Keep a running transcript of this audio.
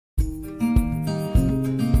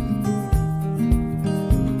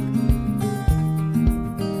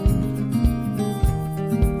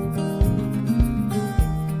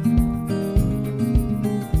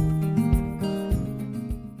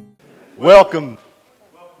Welcome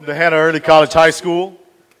to Hanna Early College High School.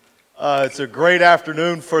 It's a great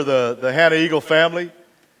afternoon for the Hanna Eagle family,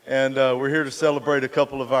 and we're here to celebrate a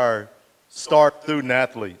couple of our star student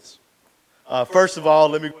athletes. First of all,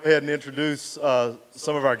 let me go ahead and introduce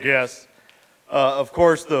some of our guests. Of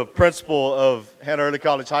course, the principal of Hanna Early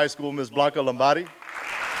College High School, Ms. Blanca Lombardi.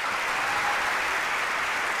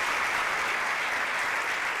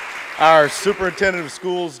 Our superintendent of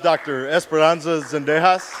schools, Dr. Esperanza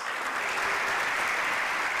Zendejas.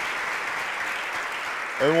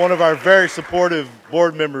 And one of our very supportive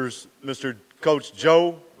board members, Mr. Coach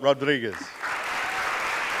Joe Rodriguez.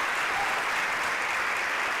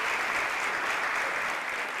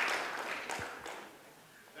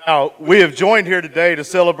 Now, we have joined here today to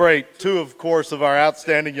celebrate two, of course, of our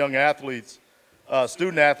outstanding young athletes,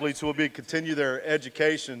 student athletes who will continue their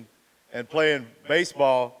education and playing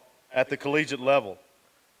baseball at the collegiate level.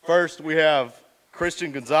 First, we have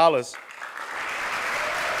Cristian Gonzalez,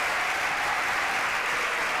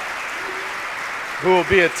 who will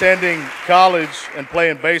be attending college and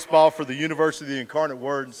playing baseball for the University of the Incarnate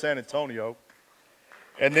Word in San Antonio.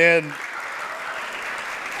 And then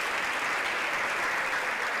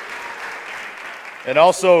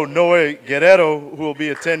also Noe Guerrero, who will be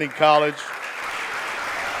attending college.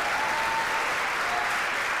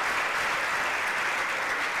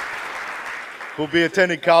 Who will be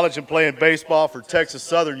attending college and playing baseball for Texas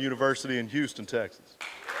Southern University in Houston, Texas.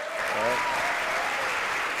 All right.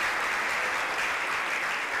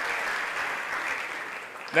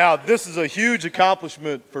 Now, this is a huge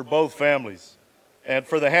accomplishment for both families and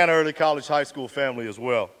for the Hanna Early College High School family as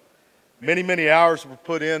well. Many, many hours were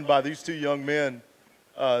put in by these two young men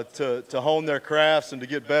to hone their crafts and to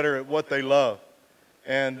get better at what they love.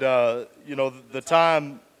 And, you know, the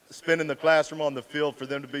time spent in the classroom on the field for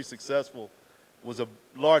them to be successful was a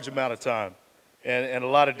large amount of time and a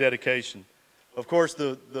lot of dedication. Of course,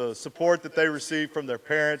 the support that they received from their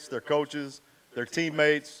parents, their coaches, their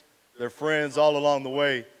teammates, their friends all along the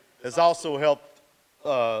way has also helped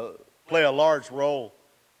play a large role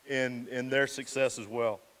in their success as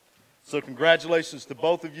well. So congratulations to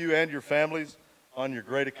both of you and your families on your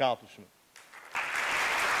great accomplishment.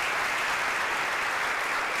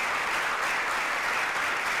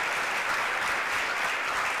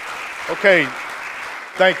 Okay,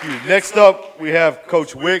 thank you. Next up, we have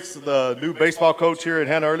Coach Wicks, the new baseball coach here at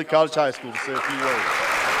Hanna Early College High School, to say a few words.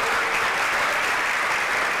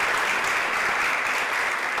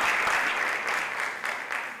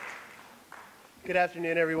 Good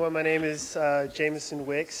afternoon, everyone. My name is Jameson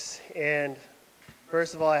Wicks, and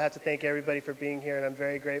first of all, I have to thank everybody for being here, and I'm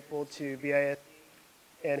very grateful to BISD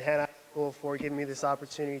and Hanna High School for giving me this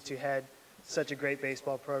opportunity to head such a great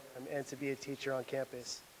baseball program and to be a teacher on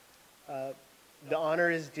campus. The honor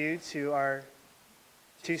is due to our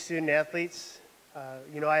two student athletes.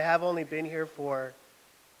 You know, I have only been here for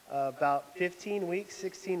about 15 weeks,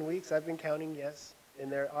 16 weeks. I've been counting, yes,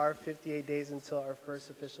 and there are 58 days until our first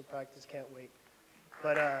official practice. Can't wait.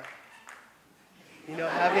 But, you know,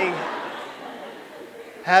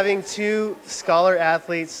 having two scholar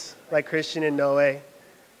athletes like Cristian and Noe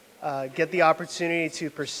get the opportunity to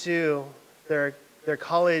pursue their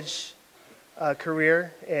college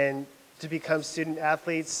career and to become student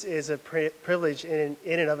athletes is a privilege in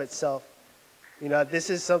and of itself. You know, this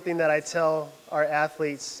is something that I tell our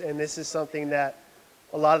athletes, and this is something that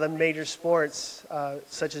a lot of the major sports,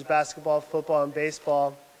 such as basketball, football, and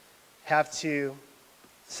baseball, have to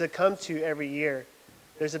succumb to every year.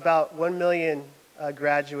 There's about 1 million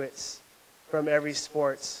graduates from every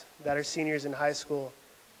sports that are seniors in high school.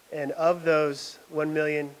 And of those 1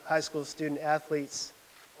 million high school student athletes,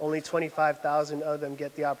 only 25,000 of them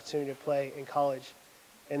get the opportunity to play in college.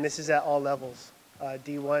 And this is at all levels,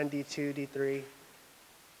 D1, D2, D3,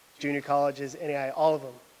 junior colleges, NAI, all of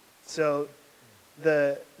them. So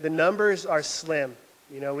the numbers are slim.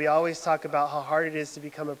 You know, we always talk about how hard it is to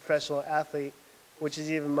become a professional athlete, which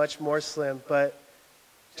is even much more slim, but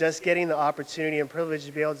just getting the opportunity and privilege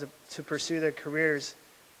to be able to pursue their careers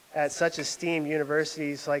at such esteemed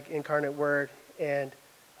universities like Incarnate Word and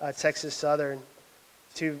Texas Southern,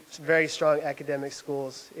 two very strong academic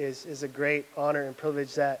schools, is a great honor and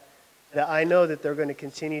privilege that I know that they're going to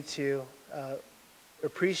continue to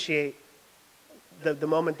appreciate the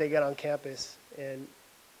moment they get on campus. And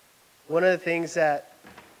one of the things that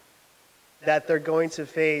they're going to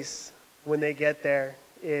face when they get there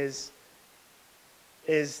is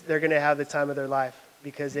they're going to have the time of their life,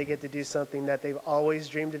 because they get to do something that they've always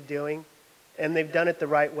dreamed of doing, and they've done it the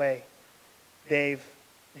right way. They've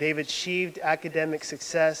achieved academic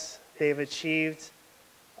success. They've achieved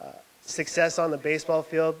success on the baseball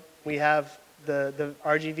field. We have the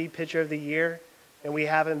RGV Pitcher of the Year, and we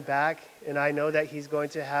have him back, and I know that he's going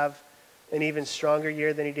to have an even stronger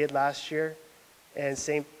year than he did last year. And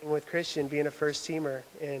same thing with Cristian being a first teamer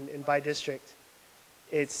in by district.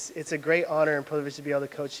 It's a great honor and privilege to be able to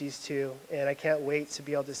coach these two, and I can't wait to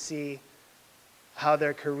be able to see how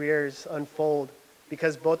their careers unfold,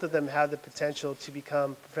 because both of them have the potential to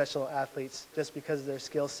become professional athletes just because of their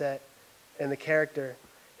skill set and the character.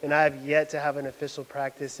 And I have yet to have an official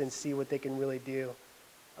practice and see what they can really do.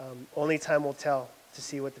 Only time will tell to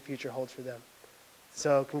see what the future holds for them.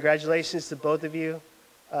 So congratulations to both of you.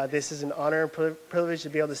 This is an honor and privilege to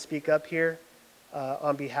be able to speak up here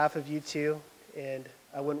on behalf of you two, and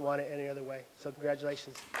I wouldn't want it any other way. So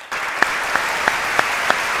congratulations.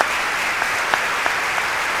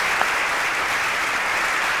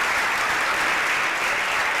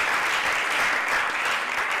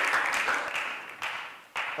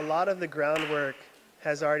 A lot of the groundwork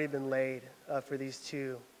has already been laid for these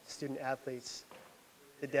two student athletes.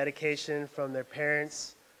 The dedication from their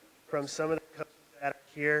parents, from some of the coaches that are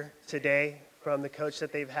here today, from the coach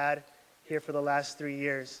that they've had here for the last 3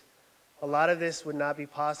 years. A lot of this would not be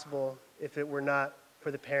possible if it were not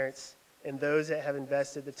for the parents and those that have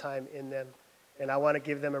invested the time in them. And I want to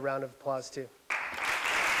give them a round of applause too.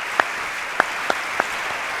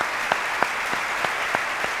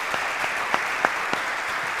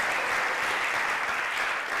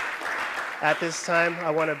 At this time, I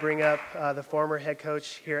want to bring up the former head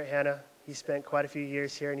coach here at Hanna. He spent quite a few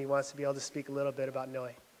years here, and he wants to be able to speak a little bit about Noe.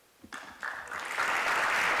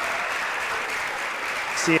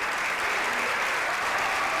 See you.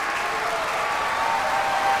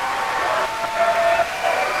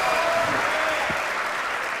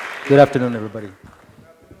 Good afternoon, everybody.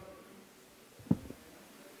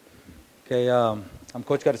 Okay, I'm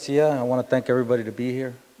Coach Garcia. I want to thank everybody to be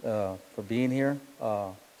here, for being here,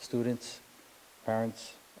 students,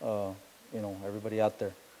 parents, everybody out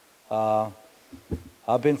there.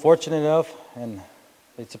 I've been fortunate enough, and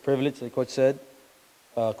it's a privilege, like Coach said,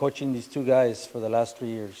 coaching these two guys for the last 3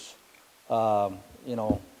 years.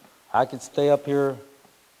 I could stay up here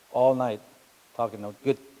all night talking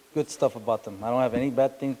good stuff about them. I don't have any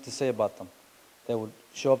bad things to say about them. They would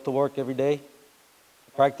show up to work every day,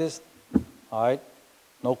 practice, all right,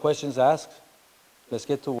 no questions asked. Let's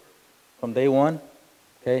get to work from day one.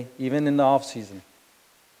 Okay, even in the off season.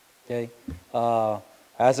 Okay,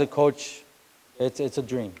 as a coach, it's a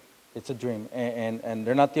dream. It's a dream, and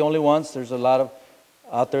they're not the only ones. There's a lot of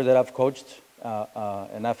out there that I've coached,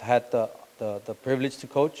 and I've had the privilege to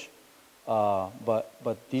coach.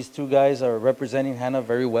 But these two guys are representing Hanna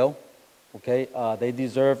very well. Okay, they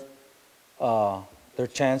deserve their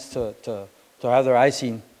chance to have their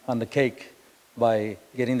icing on the cake by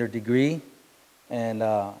getting their degree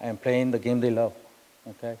and playing the game they love.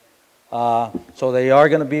 Okay, so they are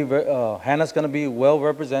going to be, Hanna's going to be well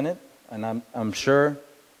represented, and I'm sure,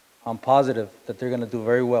 I'm positive that they're going to do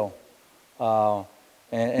very well.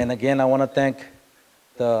 And again, I want to thank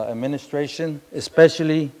the administration,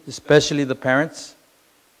 especially the parents,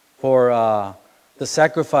 for the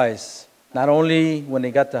sacrifice, not only when they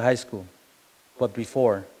got to high school, but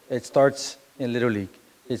before. It starts in Little League.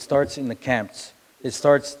 It starts in the camps. It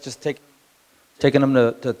starts just taking them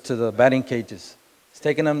to the batting cages.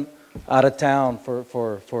 Taking them out of town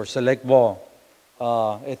for select ball.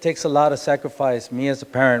 It takes a lot of sacrifice. Me as a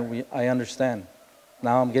parent, I understand.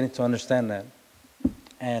 Now I'm getting to understand that.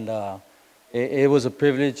 And it was a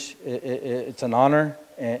privilege. It's an honor,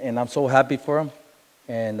 and I'm so happy for them.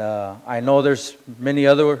 And I know there's many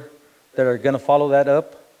other that are going to follow that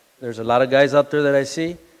up. There's a lot of guys out there that I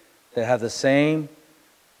see that have the same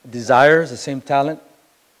desires, the same talent.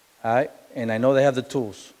 All right? And I know they have the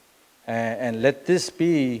tools. And let this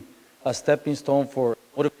be a stepping stone for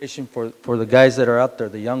motivation for the guys that are out there,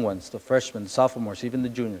 the young ones, the freshmen, the sophomores, even the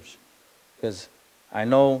juniors. Because I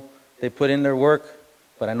know they put in their work,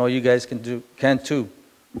 but I know you guys can too.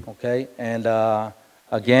 Okay? And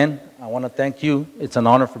again, I want to thank you. It's an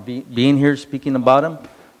honor for being here speaking about them.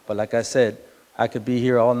 But like I said, I could be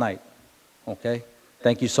here all night. Okay?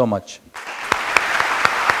 Thank you so much.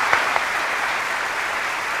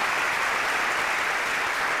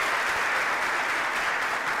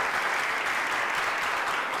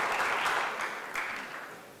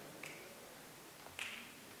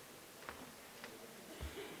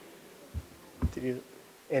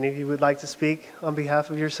 Any of you would like to speak on behalf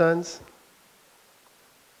of your sons?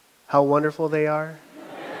 How wonderful they are?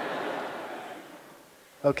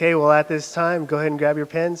 Okay, well at this time, go ahead and grab your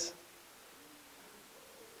pens.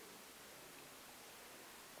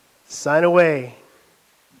 Sign away.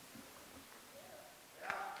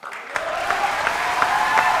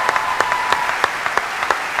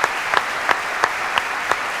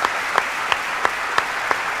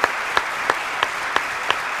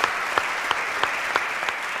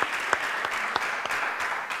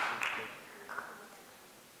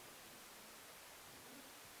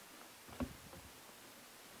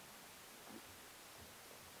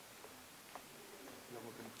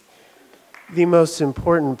 the most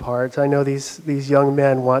important part. I know these young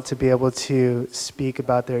men want to be able to speak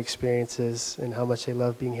about their experiences and how much they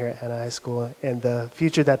love being here at Hanna High School and the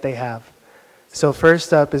future that they have. So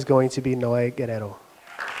first up is going to be Noe Guerrero.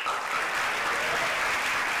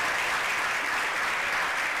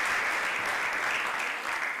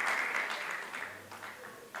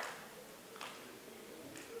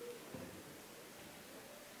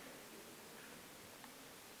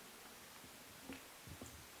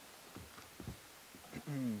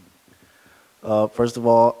 First of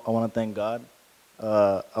all, I want to thank God.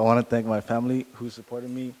 I want to thank my family who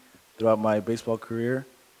supported me throughout my baseball career.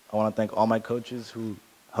 I want to thank all my coaches who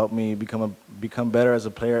helped me become better as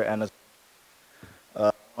a player. And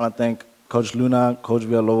I want to thank Coach Luna, Coach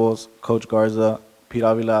Villalobos, Coach Garza, Pete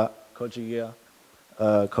Avila, Coach Iguia,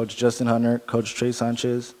 Coach Justin Hunter, Coach Trey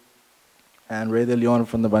Sanchez, and Ray De Leon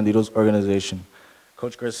from the Bandidos organization.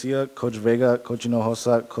 Coach Garcia, Coach Vega, Coach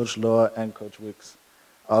Hinojosa, Coach Loa, and Coach Wicks.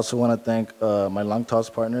 I also want to thank my long toss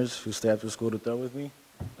partners who stay after school to throw with me.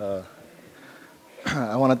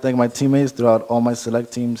 I want to thank my teammates throughout all my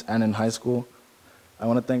select teams and in high school. I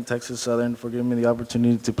want to thank Texas Southern for giving me the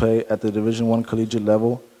opportunity to play at the Division I collegiate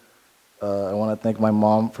level. I want to thank my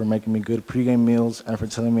mom for making me good pregame meals and for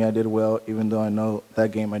telling me I did well, even though I know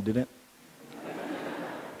that game I didn't.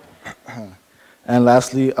 And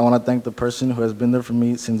lastly, I want to thank the person who has been there for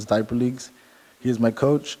me since diaper leagues. He is my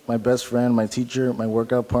coach, my best friend, my teacher, my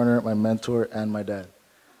workout partner, my mentor, and my dad.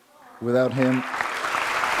 Without him,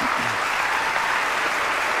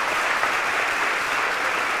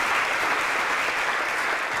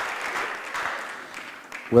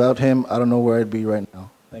 I don't know where I'd be right now.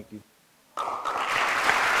 Thank you.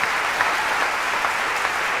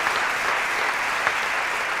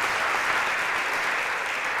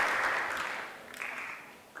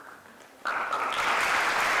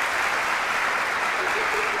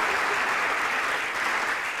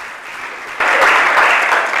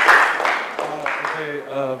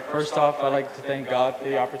 First off, I'd like to thank God for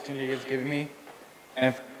the opportunity He's given me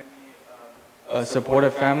and a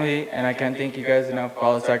supportive family, and I can't thank you guys enough for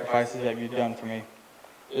all the sacrifices that you've done for me.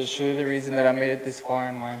 It's truly the reason that I made it this far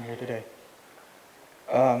and why I'm here today.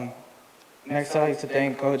 Next, I'd like to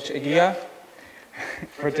thank Coach Iguia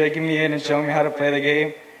for taking me in and showing me how to play the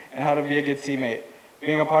game and how to be a good teammate.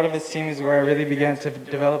 Being a part of his team is where I really began to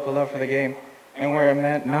develop a love for the game and where I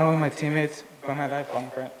met not only my teammates, but my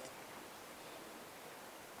lifelong friends.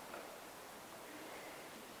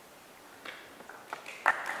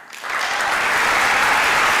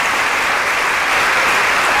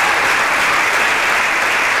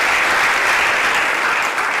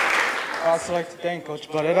 I'd also like to thank Coach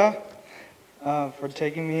Barrera for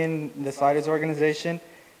taking me in the Sliders organization.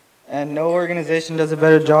 And no organization does a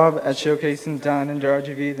better job at showcasing talent in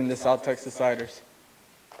RGV than the South Texas Sliders.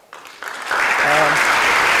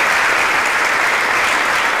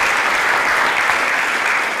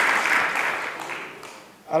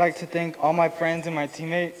 I'd like to thank all my friends and my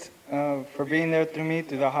teammates for being there through me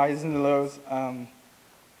through the highs and the lows.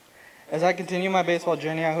 As I continue my baseball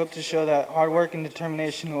journey, I hope to show that hard work and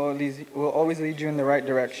determination will always lead you in the right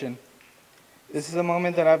direction. This is a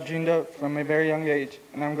moment that I've dreamed of from a very young age,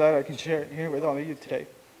 and I'm glad I can share it here with all of you today.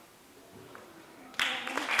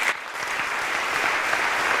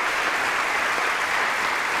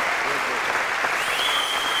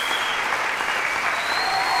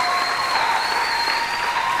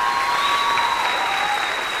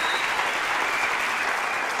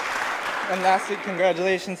 And lastly,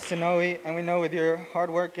 congratulations to Noe, and we know with your hard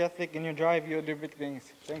work ethic and your drive, you'll do big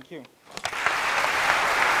things. Thank you.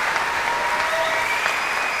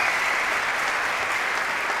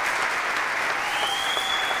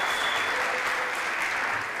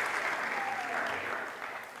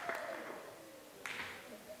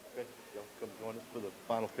 Okay, y'all come join us for the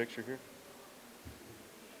final picture here.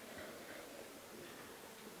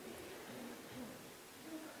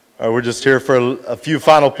 All right, we're just here for a few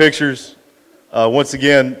final pictures. Once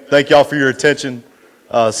again, thank y'all for your attention.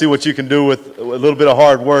 See what you can do with a little bit of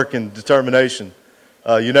hard work and determination.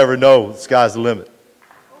 You never know, the sky's the limit.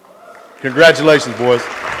 Congratulations, boys.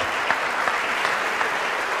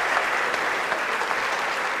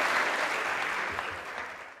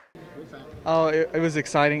 Oh, it was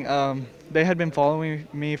exciting. They had been following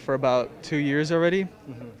me for about 2 years already,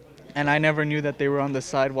 and I never knew that they were on the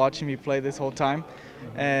side watching me play this whole time.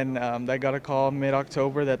 And I got a call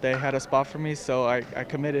mid-October that they had a spot for me, so I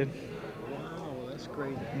committed. Wow, that's great.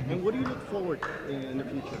 grade. And what do you look forward to in the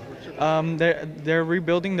future? They're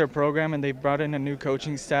rebuilding their program, and they brought in a new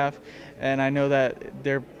coaching staff, and I know that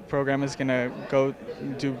their program is going to go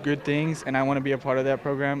do good things, and I want to be a part of that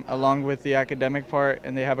program along with the academic part,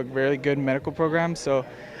 and they have a very good medical program. So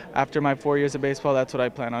after my 4 years of baseball, that's what I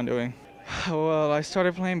plan on doing. Well, I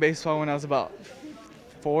started playing baseball when I was about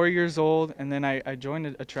 4 years old, and then I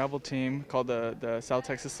joined a travel team called the South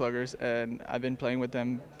Texas Sluggers, and I've been playing with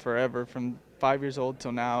them forever, from 5 years old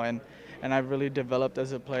till now, and I've really developed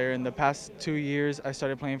as a player. In the past 2 years, I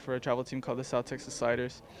started playing for a travel team called the South Texas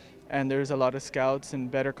Sliders, and there's a lot of scouts and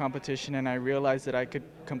better competition, and I realized that I could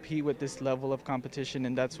compete with this level of competition,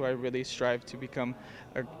 and that's why I really strive to become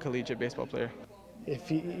a collegiate baseball player.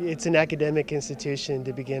 It's an academic institution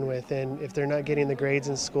to begin with, and if they're not getting the grades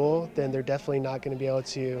in school, then they're definitely not going to be able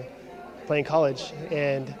to play in college.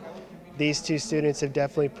 And these two students have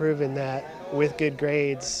definitely proven that with good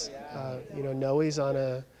grades, Noe's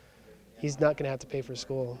he's not going to have to pay for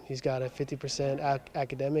school. He's got a 50%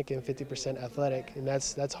 academic and 50% athletic, and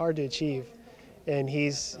that's hard to achieve. And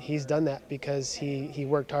he's done that because he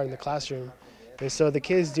worked hard in the classroom. And so the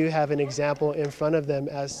kids do have an example in front of them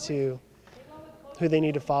as to who they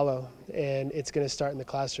need to follow, and it's going to start in the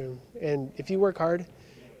classroom. And if you work hard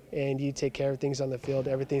and you take care of things on the field,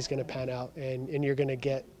 everything's going to pan out, and you're going to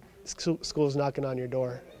get schools knocking on your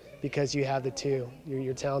door because you have the two.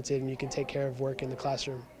 You're talented and you can take care of work in the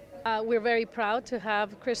classroom. We're very proud to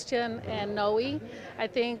have Cristian and Noe. I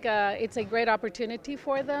think it's a great opportunity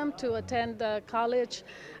for them to attend college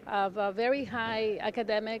of very high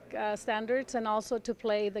academic standards and also to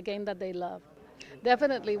play the game that they love.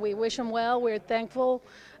 Definitely, we wish them well. We're thankful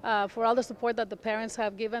for all the support that the parents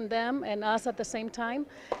have given them and us at the same time.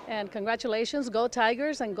 And congratulations, go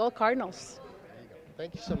Tigers and go Cardinals.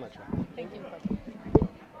 Thank you so much. Thank you.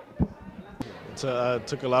 It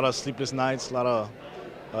took a lot of sleepless nights, a lot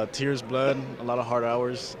of tears, blood, a lot of hard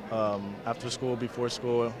hours. After school, before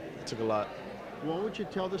school, it took a lot. What would you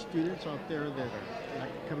tell the students out there that are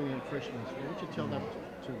like coming in freshmen? What would you tell them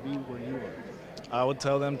to be where you are? I would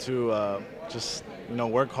tell them to just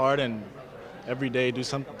work hard and every day do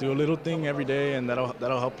a little thing every day, and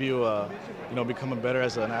that'll help you become better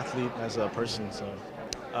as an athlete, as a person. So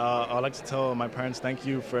I'd like to tell my parents thank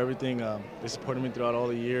you for everything. They supported me throughout all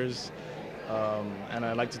the years, and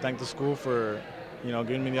I'd like to thank the school for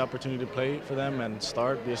giving me the opportunity to play for them and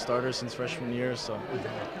be a starter since freshman year. So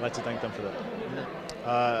I'd like to thank them for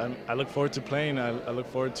that. I look forward to playing. I look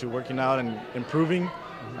forward to working out and improving,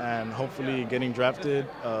 and hopefully getting drafted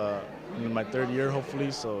in my third year,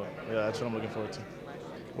 hopefully. So yeah, that's what I'm looking forward to.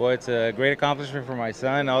 Well, it's a great accomplishment for my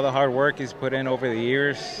son. All the hard work he's put in over the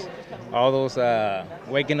years, all those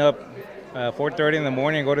waking up 4:30 in the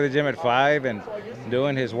morning, go to the gym at 5, and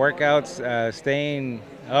doing his workouts, staying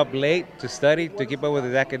up late to study, to keep up with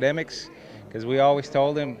his academics, because we always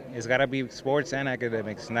told him it's got to be sports and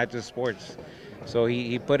academics, not just sports. So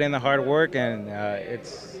he put in the hard work, and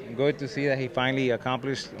it's good to see that he finally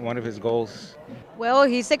accomplished one of his goals. Well,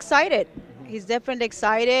 he's excited. He's definitely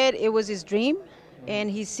excited. It was his dream, and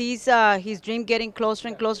he sees his dream getting closer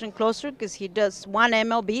and closer and closer because he does want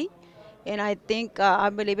MLB. And I think I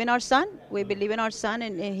believe in our son. We believe in our son,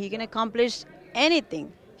 and he can accomplish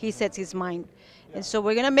anything he sets his mind. And so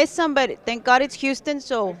we're going to miss him, but thank God it's Houston,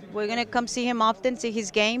 so we're going to come see him often, see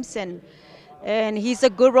his games, and he's a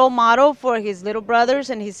good role model for his little brothers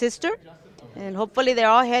and his sister, and hopefully they're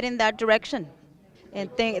all heading that direction. And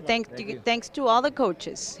thanks to all the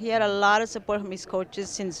coaches. He had a lot of support from his coaches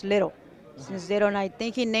since little, and I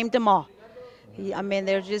think he named them all.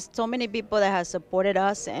 There's just so many people that have supported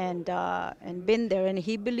us and been there, and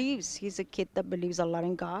he's a kid that believes a lot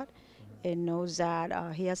in God and knows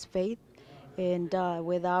that he has faith, and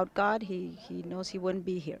without God, he knows he wouldn't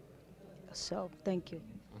be here. So thank you.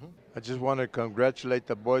 I just want to congratulate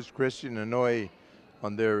the boys, Cristian and Noe,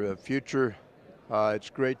 on their future. It's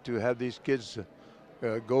great to have these kids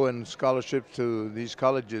go in scholarships to these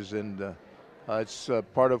colleges, and it's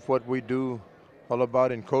part of what we do all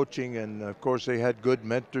about in coaching. And of course, they had good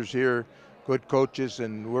mentors here, good coaches,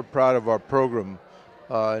 and we're proud of our program.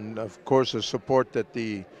 And of course, the support that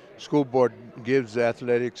the school board gives the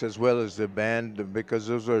athletics as well as the band, because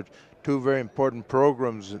those are two very important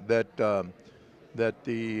programs that that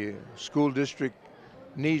the school district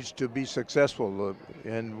needs to be successful,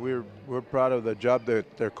 and we're proud of the job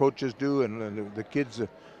that their coaches do, and the kids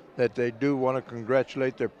that they do. Want to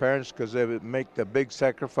congratulate their parents because they make the big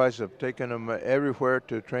sacrifice of taking them everywhere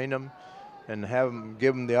to train them and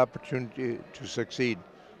give them the opportunity to succeed.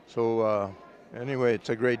 So anyway, it's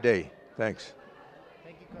a great day. Thanks.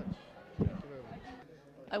 Thank you, Coach. Thank you very much.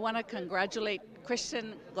 I want to congratulate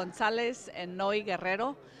Cristian Gonzalez and Noe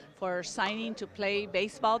Guerrero for signing to play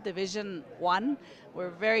baseball Division I.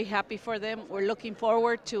 We're very happy for them. We're looking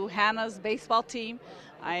forward to Hanna's baseball team.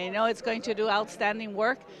 I know it's going to do outstanding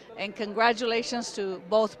work, and congratulations to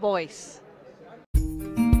both boys.